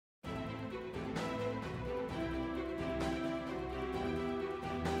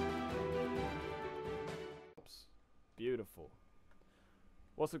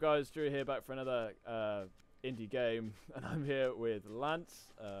What's up, guys? Drew here, back for another indie game, and I'm here with Lance,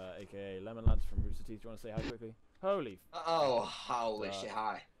 aka LemonLance from Rooster Teeth. Do you want to say hi quickly? Holy! Oh, holy shit!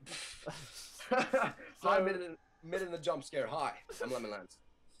 Hi. Hi, mid in the jump scare. Hi, I'm LemonLance.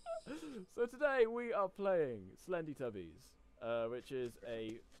 So today we are playing Slendytubbies, which is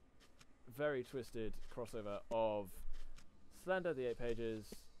a very twisted crossover of Slender the 8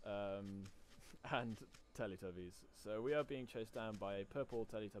 Pages and Teletubbies. So we are being chased down by a purple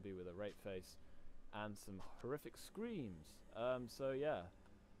Teletubby with a rape face and some horrific screams. So yeah,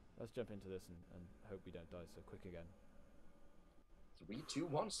 let's jump into this and hope we don't die so quick again. 3, 2,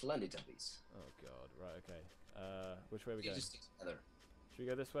 1, Slendytubbies. Oh god, right, okay. Which way are we going? Just stick together. Should we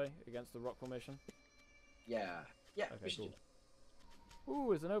go this way, against the rock formation? Yeah. Yeah, okay, cool. Ooh,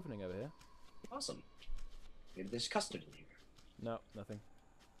 there's an opening over here. Awesome. Maybe there's custard in here. No, nothing.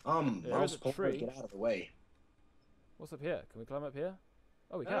 Mouse pointer, get out of the way. What's up here? Can we climb up here?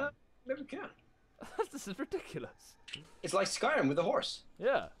 Oh, we can. Maybe we can. This is ridiculous. It's like Skyrim with a horse.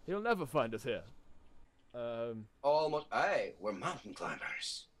 Yeah, he'll never find us here. Almost. Hey, we're mountain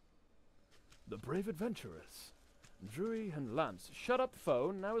climbers. The brave adventurers. Druyi and Lance. Shut up,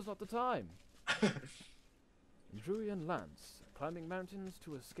 phone. Now is not the time. Druyi and Lance climbing mountains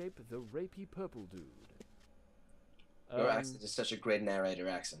to escape the rapey purple dude. Your accent is such a great narrator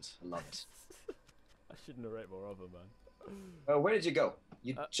accent. I love it. I should narrate more of them, man. Where did you go?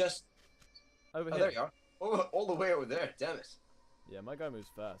 You just... Over here. There you are. Oh, all the way over there. Damn it. Yeah, my guy moves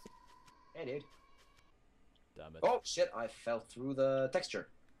fast. Hey, dude. Damn it. Oh, shit. I fell through the texture.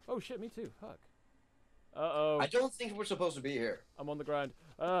 Oh, shit. Me too. Fuck. Uh-oh. I don't think we're supposed to be here. I'm on the ground.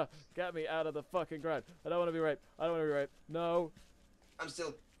 Get me out of the fucking ground. I don't want to be raped. I don't want to be raped. No. I'm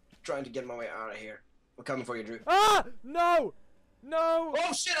still trying to get my way out of here. We're coming for you, Drew. Ah! No! No!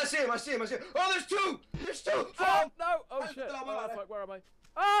 Oh shit, I see him, I see him, I see him. Oh, there's two! There's two! Oh, no! Oh, shit. Oh, fuck, where am I?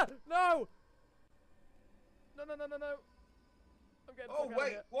 Ah! No! No, no, no, no, no. I'm getting Oh, fuck wait. out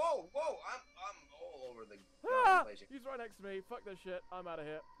of here. Whoa, whoa. I'm all over the place. He's right next to me. Fuck this shit. I'm out of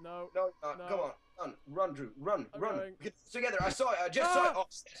here. No. No, come on. Run, Drew. Run, I'm run. going. Get together. I saw it. I just saw it. Oh,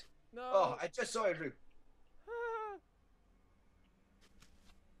 shit. No. Oh, I just saw it, Drew. Ah.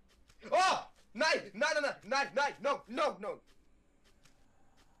 Oh! Knife! No! I don't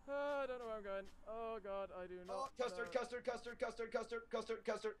know where I'm going. Oh god, I do not. Oh, custard, know.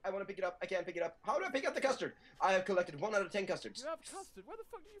 custard. I want to pick it up. I can't pick it up. How do I pick up the custard? I have collected 1 out of 10 custards. You have custard? Where the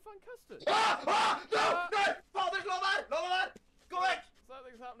fuck did you find custard? Ah! No! Oh, there's Loman! Go back!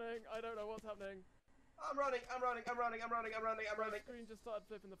 Something's happening. I don't know what's happening. I'm running. The screen just started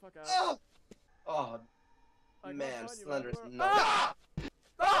flipping the fuck out. Oh, I man, can't find you, Slender's man. no. Ah!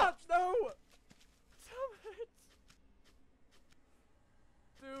 Ah! No! Damn it!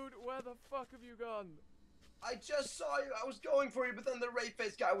 Dude, where the fuck have you gone? I just saw you. I was going for you, but then the rape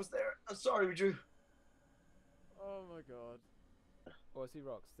face guy was there. I'm sorry, Drew. Oh my god. Oh, I see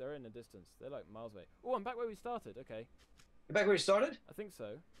rocks. They're in the distance. They're like miles away. Oh, I'm back where we started. Okay. You're back where you started? I think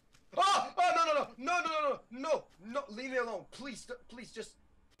so. Oh, no, leave me alone. Please, just...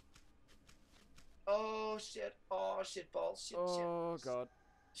 Oh, shit, balls, shit. Oh god.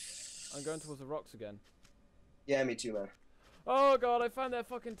 I'm going towards the rocks again. Yeah, me too, man. Oh god, I found that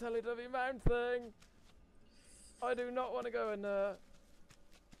fucking Teletubby Mount thing! I do not want to go in there.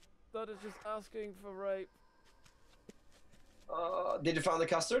 That is just asking for rape. Did you find the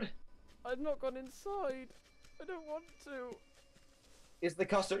custard? I've not gone inside. I don't want to. Is the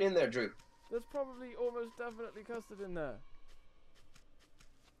custard in there, Drew? There's probably almost definitely custard in there.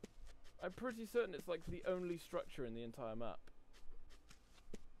 I'm pretty certain it's like the only structure in the entire map.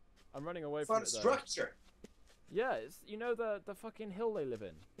 I'm running away from it though. Structure? Yeah, it's, you know the fucking hill they live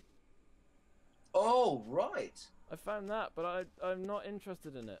in. Oh, right. I found that, but I'm not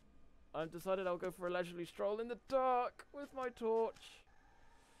interested in it. I've decided I'll go for a leisurely stroll in the dark with my torch.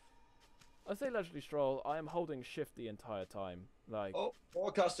 I say leisurely stroll, I am holding shift the entire time. Like. Oh,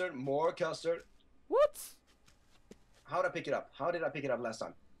 more custard. What? How did I pick it up? How did I pick it up last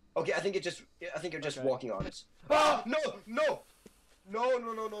time? Okay, I think you're just Okay. walking on it. Oh, no!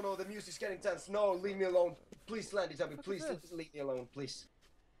 No, the music's getting tense. No, leave me alone. Please, Slendytubby, please leave me alone, please.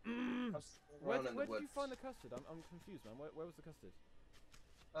 Where did you find the custard? I'm confused, man. Where was the custard?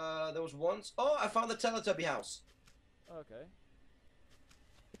 There was once... Oh, I found the Teletubby house. Okay.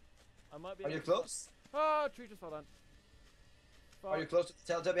 I might be... Are you close? Ah, tree just fell down. Are you close to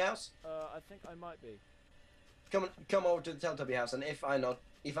the Teletubby house? I think I might be. Come over to the Teletubby house, and if I'm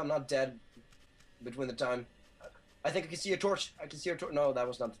not dead between the time... I think I can see a torch. No, that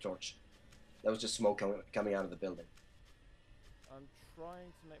was not the torch. That was just smoke coming out of the building. I'm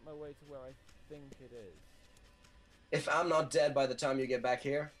trying to make my way to where I think it is. If I'm not dead by the time you get back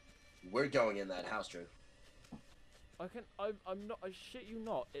here, we're going in that house, Drew. I'm not. I shit you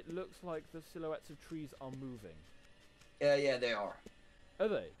not. It looks like the silhouettes of trees are moving. Yeah, they are. Are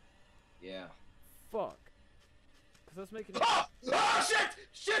they? Yeah. Fuck. Because that's making it. Oh,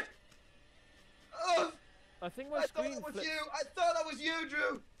 shit! Oh, I think my I screen thought that was flips. you. I thought that was you,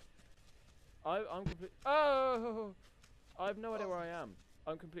 Drew. I'm complete. Oh! I have no idea where I am.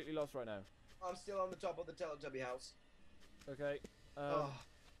 I'm completely lost right now. I'm still on the top of the Teletubby house. Okay. Oh.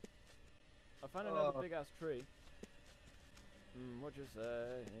 I found another big ass tree. What'd you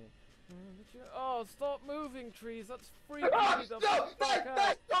say? Oh, stop moving, trees! That's freaking me the fuck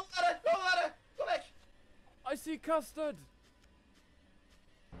out! Don't let it! Go back! I see custard!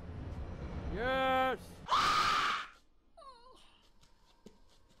 Yes!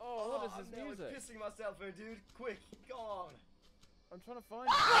 Oh, what is this music? I'm pissing myself here, dude. Quick, go on. I'm trying to find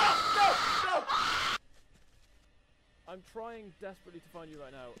No! I'm trying desperately to find you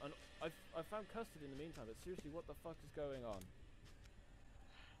right now, and I've found custard in the meantime, but seriously, what the fuck is going on?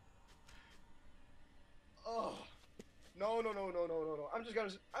 Oh. No. I'm just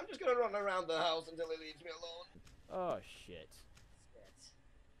gonna run around the house until he leaves me alone. Oh, shit.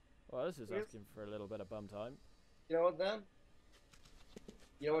 Well, this is asking for a little bit of bum time. You know what, then?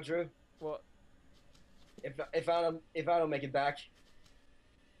 You know what, Drew? What? If I don't make it back,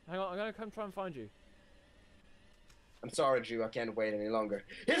 Hang on, I'm gonna come try and find you. I'm sorry, Drew. I can't wait any longer.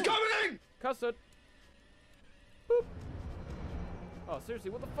 He's coming! Custard! Boop! Oh,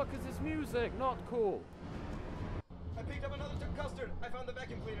 seriously, what the fuck is this music? Not cool. I picked up another custard. I found the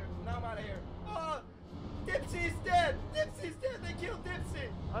vacuum cleaner. Now I'm out of here. Oh, Dipsy's dead! Dipsy's dead! They killed Dipsy!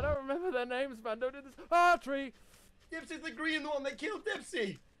 I don't remember their names, man. Don't do this. Ah, tree! Dipsy's the green one. They killed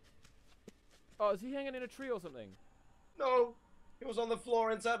Dipsy! Oh, is he hanging in a tree or something? No. He was on the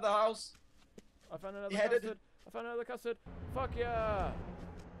floor inside the house. I found another custard. I found another custard. Fuck yeah!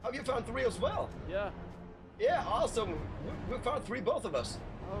 Have you found 3 as well? Yeah. Yeah, awesome. We found 3, both of us.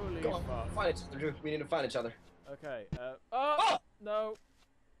 Holy Go on, fuck. find each other, Drew. We need to find each other. Okay, Oh! No.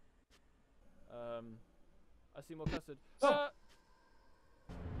 I see more custard. Oh.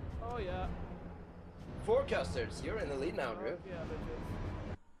 Oh yeah. 4 custards. You're in the lead now, Drew. Yeah,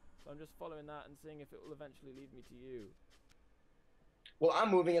 bitches. So I'm just following that and seeing if it will eventually lead me to you. Well,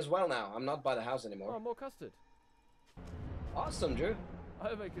 I'm moving as well now. I'm not by the house anymore. Oh, more custard. Awesome, Drew.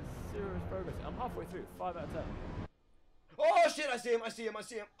 I'm making serious progress. I'm halfway through. 5 out of 10. Oh, shit. I see him.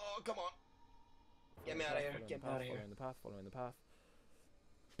 Oh, come on. Get me out of here. Get me out of here. Following the path.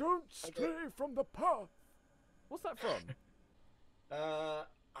 Don't stray from the path. What's that from? I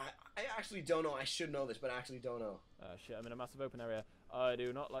actually don't know. I should know this, but I actually don't know. Shit, I'm in a massive open area. I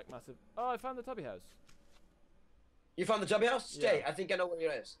do not like massive... Oh, I found the tubby house. You found the tubby house? Stay. Yeah. I think I know where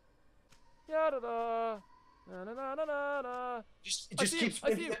it is. Ya-da-da. Na-na-na-na-na-na. Just I see keep you.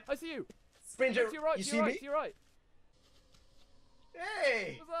 sprinting. I see you. Sprinter, To your right, you to see your me? right, to your right.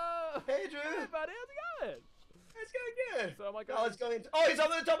 Hey! What's up? Hey, Drew. Hey, buddy, how's it going? It's going good. So am I Oh, going... it's going. Oh, he's on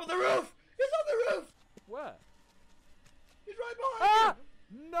the top of the roof. He's on the roof. Where? He's right behind Ah!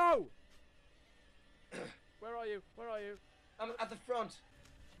 No! Where are you? Where are you? you. I'm at the front.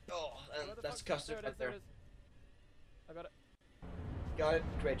 Oh, and Where the that's fuck- custard it right is, there. it is. I got it. Got it.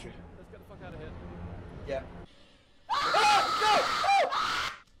 Great, Drew. Let's get the fuck out of here. Yeah. Ah! No!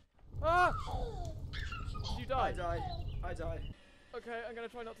 Ah! Did you die? I died. Okay, I'm gonna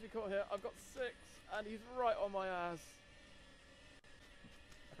try not to be caught here. I've got 6, and he's right on my ass.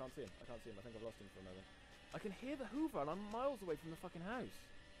 I can't see him. I think I've lost him for a moment. I can hear the Hoover, and I'm miles away from the fucking house.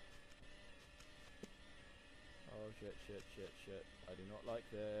 Oh shit. I do not like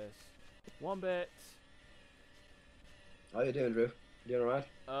this. 1 bit. How you doing, Drew? You doing alright?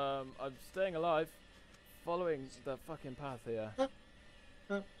 I'm staying alive, following the fucking path here.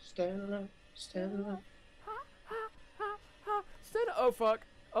 Stand around. Oh fuck!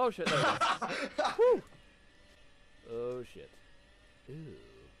 Oh shit! There it is. Whew. Oh shit! Ew.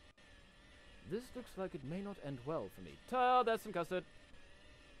 This looks like it may not end well for me. There's some custard.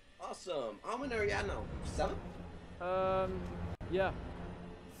 Awesome. How many are you at now? 7? Yeah.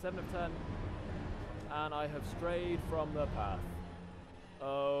 7 of 10. And I have strayed from the path.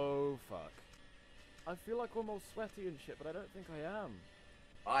 Oh fuck. I feel like I'm all sweaty and shit, but I don't think I am.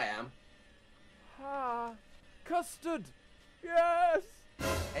 I am. Ha! Custard! Yes!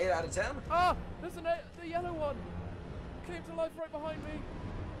 8 out of 10? Ah! There's the yellow one! Came to life right behind me!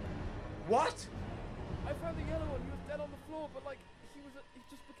 What? I found the yellow one, he was dead on the floor, but like, he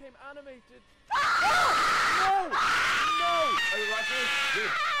just became animated. Ah! No! No! Are you watching? Dude,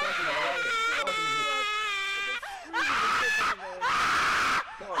 welcome to the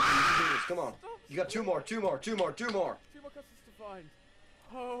Come on, Drew, you can do this. Come on. Stop You got two more. Two more custards to find.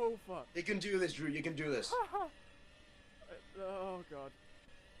 Oh, fuck. You can do this, Drew. You can do this. Oh, God.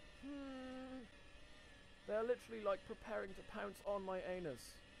 They're literally, like, preparing to pounce on my anus.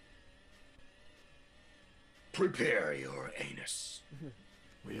 Prepare your anus.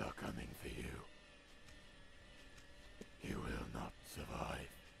 We are coming for you. You will not survive.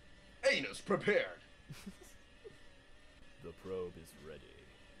 Anus prepared. The probe is ready.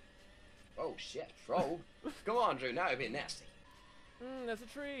 Oh, shit. Probe? Come on, Drew. Now you're being nasty. There's a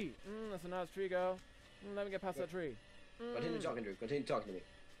tree. That's a nice tree, girl. Let me get past that tree. Continue talking, Drew. Continue talking to me.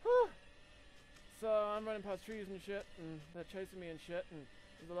 So I'm running past trees and shit, and they're chasing me and shit, and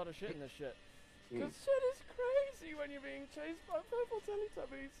there's a lot of shit in this shit. Because shit is crazy when you're being chased by purple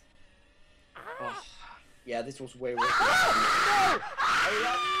Teletubbies. Oh, yeah, this was way worse. No! Are you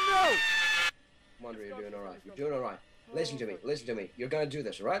right? No! Come on, Drew. You're doing alright. You're doing alright. Listen to me. Listen to me. You're gonna do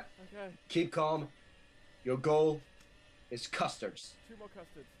this, alright? Okay. Keep calm. Your goal is custards. 2 more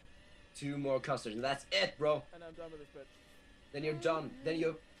custards. 2 more custards, and that's it, bro. And I'm done with this bitch. Then you're done. Then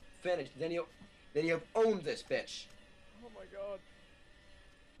you're finished. Then you've owned this bitch. Oh my god.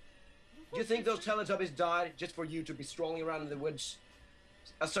 Do you think those Teletubbies died just for you to be strolling around in the woods,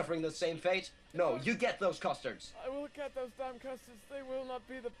 suffering the same fate? No, you get those custards. I will get those damn custards. They will not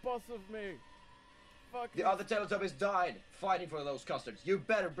be the boss of me. Fuck. The other Teletubbies died fighting for those custards. You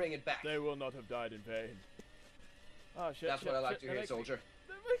better bring it back. They will not have died in vain. Oh shit. That's shit, what I like shit. to hear, soldier.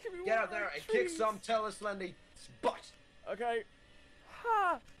 They're making me Get walk out there like and kick trees. some Teleslendy's butt. Okay.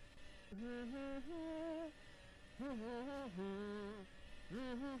 Ha!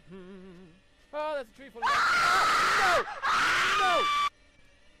 Oh, there's a tree full of No! No!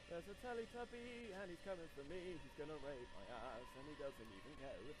 There's a Teletubby and he's coming for me. He's gonna rape my ass and he doesn't even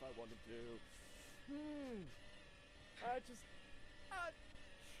care if I wanted to. I'm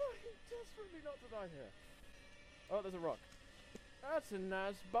trying desperately not to die here. Oh, there's a rock. That's a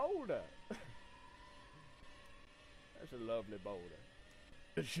nice boulder. That's a lovely boulder.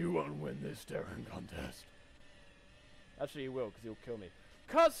 But you won't win this staring contest. Actually, you will, because he'll kill me.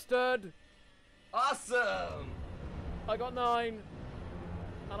 Custard! Awesome! I got 9.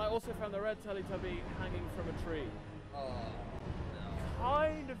 And I also found the red Teletubby hanging from a tree. Oh, no.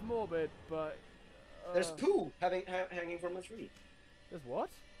 Kind of morbid, but... There's Pooh hanging from a tree. There's what?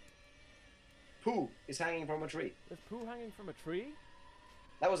 Pooh is hanging from a tree. There's Pooh hanging from a tree?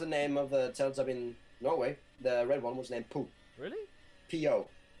 That was the name of the Teletubby in Norway. The red one was named Pooh. Really? P-O.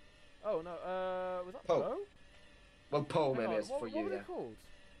 Oh, no, was that Poe. Poe? Well, Poe Hang maybe on, is for what you, were yeah. they called?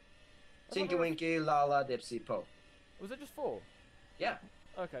 I Tinky thought Winky, Lala, Dipsy, Poe. Was it just 4? Yeah.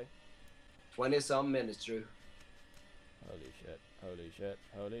 Okay. 20-some minutes, Drew. Holy shit, holy shit,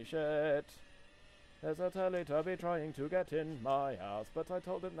 holy shit. There's a Teletubby trying to get in my house, but I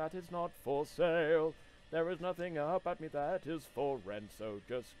told him that it's not for sale. There is nothing about me that is for rent, so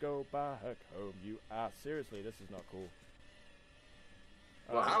just go back home, you ass. Seriously, this is not cool.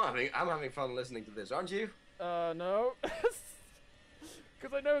 Well, I'm having fun listening to this, aren't you? No.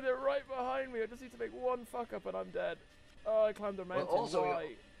 Because I know they're right behind me. I just need to make one fuck up and I'm dead. Oh, I climbed a mountain.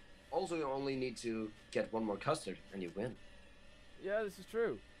 Also, you only need to get 1 more custard and you win. Yeah, this is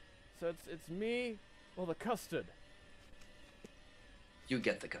true. So it's me or the custard. You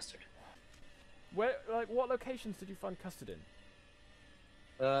get the custard. Where, like, what locations did you find custard in?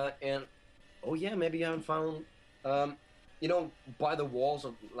 And oh yeah, maybe you haven't found, you know, by the walls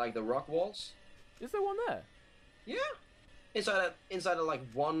of like the rock walls. Is there one there? Yeah, inside a like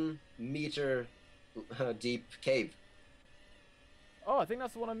 1 meter deep cave. Oh, I think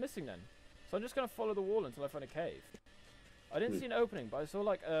that's the one I'm missing then. So I'm just gonna follow the wall until I find a cave. I didn't see an opening, but I saw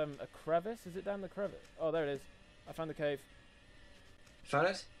like a crevice. Is it down the crevice? Oh, there it is. I found the cave. Found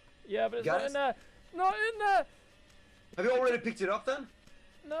it? Yeah, but it's Got not it? in there. Not in there. Have you already picked it up then?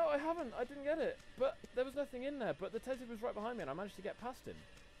 No, I haven't. I didn't get it. But there was nothing in there. But the Teletubby was right behind me, and I managed to get past him.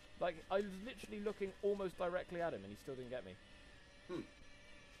 Like, I was literally looking almost directly at him, and he still didn't get me.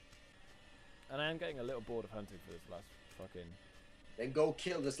 And I am getting a little bored of hunting for this last fucking... Then go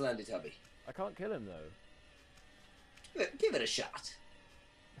kill this Slendytubby. I can't kill him, though. Give it a shot.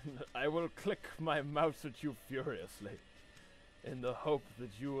 I will click my mouse at you furiously, in the hope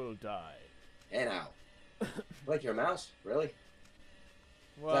that you will die. Hey now. Like your mouse? Really?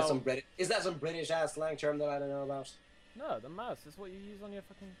 Well, is that some British ass slang term that I don't know about? no, the mouse is what you use on your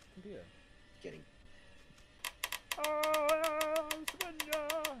fucking computer. Kidding.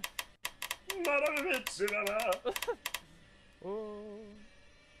 Oh,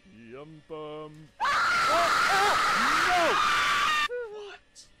 yum bum. No!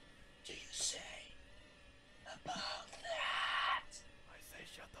 What do you say about that? I say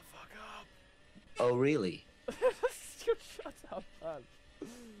shut the fuck up. Oh, really? Shut up, man.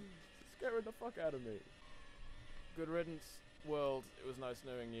 Scaring the fuck out of me. Good riddance, world. It was nice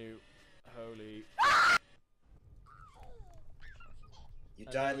knowing you. Holy. You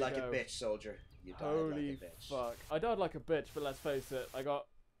died like a bitch, soldier. You died Holy like a bitch. fuck. I died like a bitch, but let's face it, I got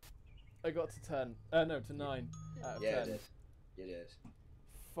to 10. No, to 9 out of 10. Yeah, you did. You did.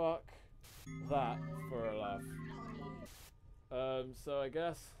 Fuck that for a laugh. So I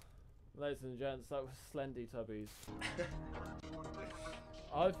guess, ladies and gents, that was Slendytubbies.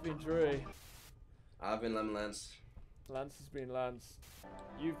 I've been Druyi. I've been LemonLance. Lance has been Lance.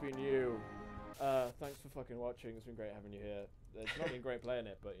 You've been you. Thanks for fucking watching. It's been great having you here. It's not been great playing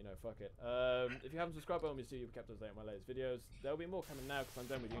it, but you know, fuck it. If you haven't subscribed, by all means do. You've kept up to date on my latest videos. There'll be more coming now because I'm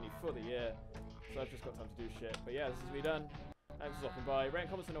done with uni for the year, so I've just got time to do shit. But yeah, this is me done. Thanks for stopping by. Rate and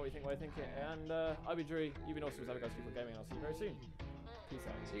comments to know what you think, and I've been Druyi. You've been awesome as ever, guys. Keep on gaming, and I'll see you very soon. Peace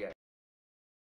out. See you guys.